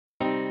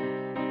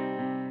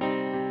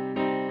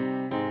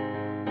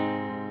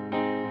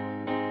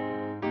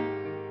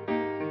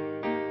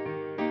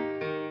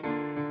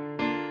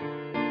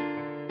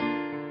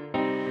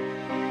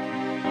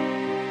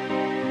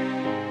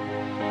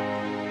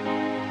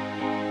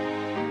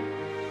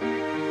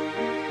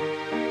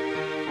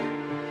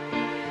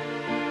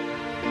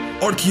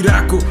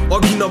अड्किराको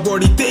अघि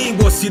नबढी त्यही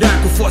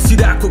बसिराको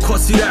फसिराको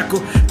खसिराको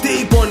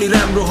त्यही पनि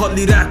राम्रो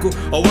हल्लिराको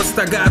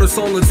अवस्था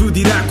गाह्रोसँग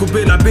जुधिराको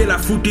बेला बेला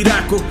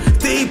फुटिराको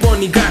त्यही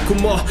पनि गएको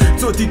म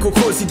ज्योतिको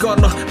खोजी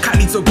गर्न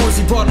खाली छ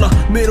गोजी पर्न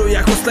मेरो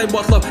यहाँ कसलाई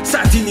मतलब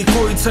साथी नि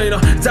कोही छैन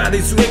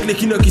जाँदैछु एक्लै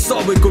किनकि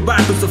सबैको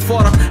बाटो छ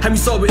फरक हामी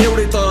सबै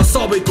एउटै तर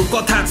सबैको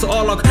कथा छ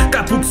अलग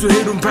कहाँ पुग्छु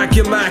हेरौँ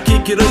भाग्यमा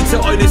के रहेछ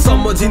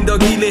अहिलेसम्म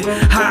जिन्दगीले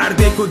हार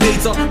दिएको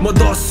दिएछ म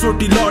 10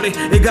 चोटि लडे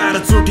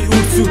 11 चोटि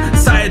उठ्छु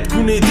सायद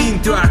कुनै दिन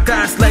त्यो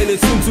आकाशलाई नै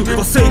छुन्छु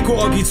कसैको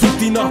अघि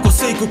झुक्दिन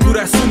कसैको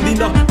कुरा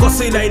सुन्दिन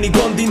कसैलाई नि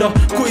गन्दिन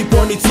कोही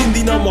पनि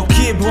चिन्दिन म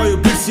के भयो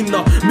बिर्सिन्न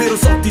मेरो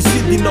शक्ति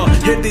सिद्धिन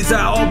हेर्दै जा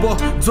अब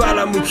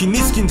ज्वालामुखी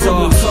निस्किन्छ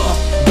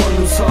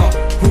बन्नु छ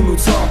हुनु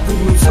छ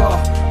पुग्नु छ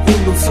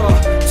उड्नु छ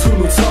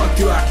छुनु छ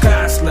त्यो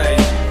आकाशलाई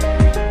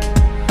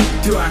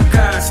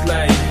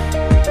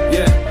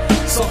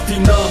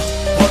सक्दिन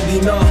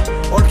भन्दिन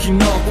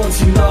अड्किन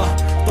पछिन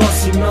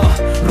तर्सिन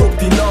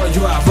रोक्दिन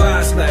यो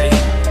आवाजलाई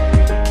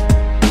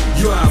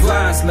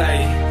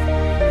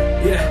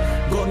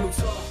गर्नु छ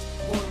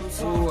बन्नु छ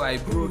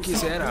आइब्रो के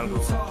छ यार हालको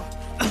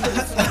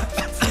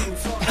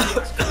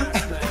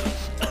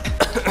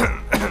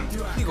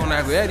के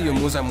गनाएको यार यो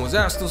मोजा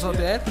जस्तो छ त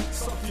यार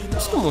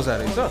कस्तो मोजा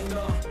रहेछ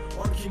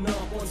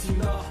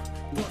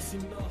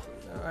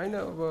होइन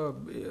अब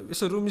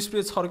यसो रुम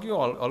स्पेस छर्क्यो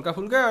हल्का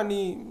फुल्का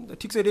अनि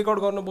ठिक चाहिँ रेकर्ड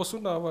गर्न बस्छु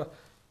न अब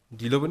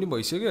ढिलो पनि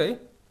भइसक्यो है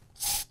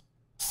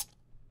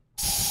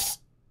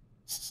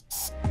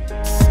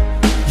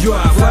यो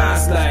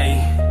आवाजलाई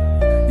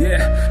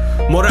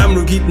म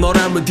राम्रो गीत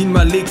नराम्रो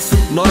दिनमा लेख्छु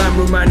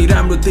नराम्रो मानी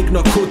राम्रो देख्न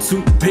खोज्छु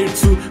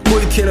भेट्छु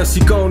कोही थिएन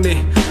सिकाउने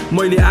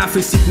मैले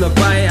आफै सिक्न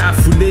पाएँ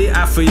आफूले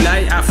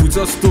आफैलाई आफू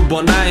जस्तो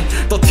बनाए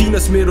त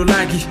थिइनस् मेरो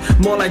लागि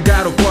मलाई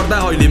गाह्रो पर्दा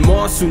अहिले म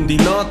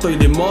सुन्दिन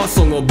तैँले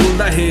मसँग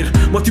बोल्दा हेर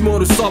म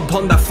तिमीहरू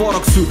सबभन्दा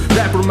फरक छु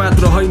ऱ्यापर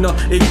मात्र होइन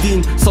एक दिन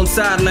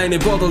संसारलाई नै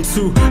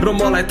बदल्छु र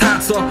मलाई थाहा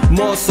छ म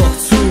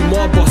सक्छु म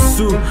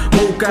बस्छु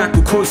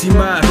मौकाको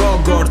खोजीमा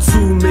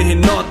रगड्छु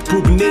मेहनत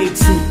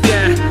पुग्नेछु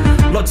त्यहाँ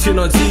लक्ष्य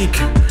नजिक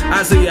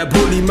आज या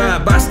भोलिमा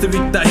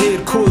वास्तविकता हेर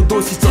खोल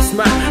दोषी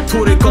चस्मा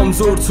थोरै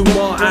कमजोर छु म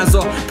आज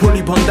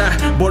भोलि भन्दा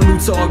बढ्नु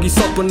छ अघि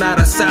सपना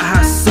र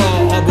साहस छ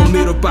अब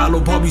मेरो पालो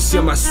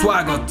भविष्यमा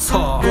स्वागत छ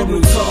गर्नु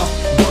छ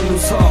बन्नु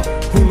छ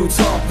हुनु छ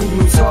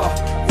पुग्नु छ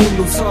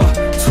उड्नु छ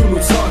छुनु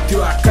छ त्यो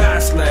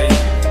आकाशलाई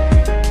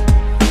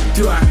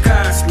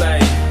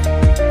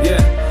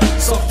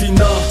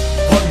सक्दिन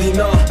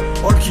भन्दिन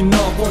अड्किन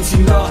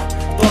पछिन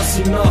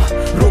तर्सिन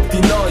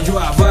रोक्दिन यो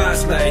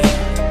आवाजलाई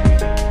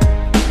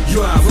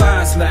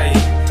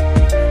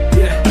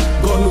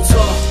गर्नु छ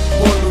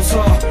बन्नु छ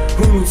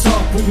हुनु छ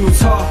पुग्नु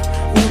छ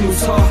उड्नु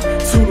छ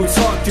छुनु छ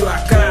त्यो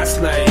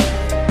आकाशलाई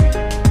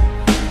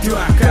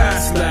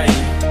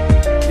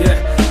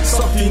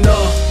सक्दिन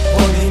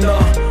भन्दिन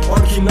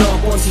अड्किन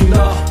पछिन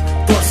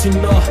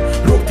तर्सिन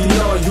रोक्दिन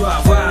यो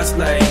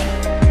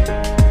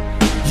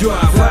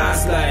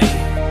आवाजलाई